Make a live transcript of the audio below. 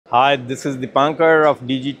Hi, this is Dipankar of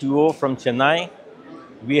Digi2O from Chennai.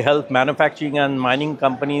 We help manufacturing and mining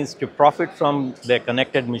companies to profit from their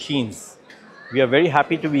connected machines. We are very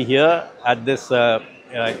happy to be here at this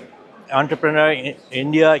Entrepreneur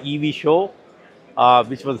India EV show,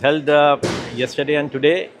 which was held yesterday and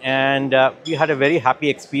today. And we had a very happy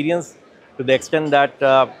experience to the extent that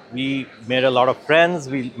we made a lot of friends,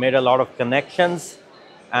 we made a lot of connections,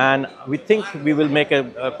 and we think we will make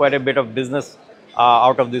quite a bit of business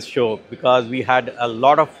out of this show because we had a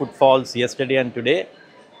lot of footfalls yesterday and today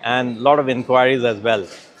and a lot of inquiries as well.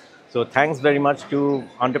 So thanks very much to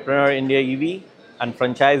Entrepreneur India EV and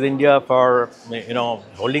Franchise India for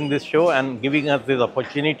holding this show and giving us this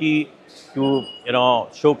opportunity to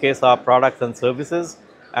showcase our products and services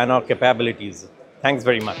and our capabilities. Thanks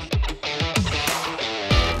very much.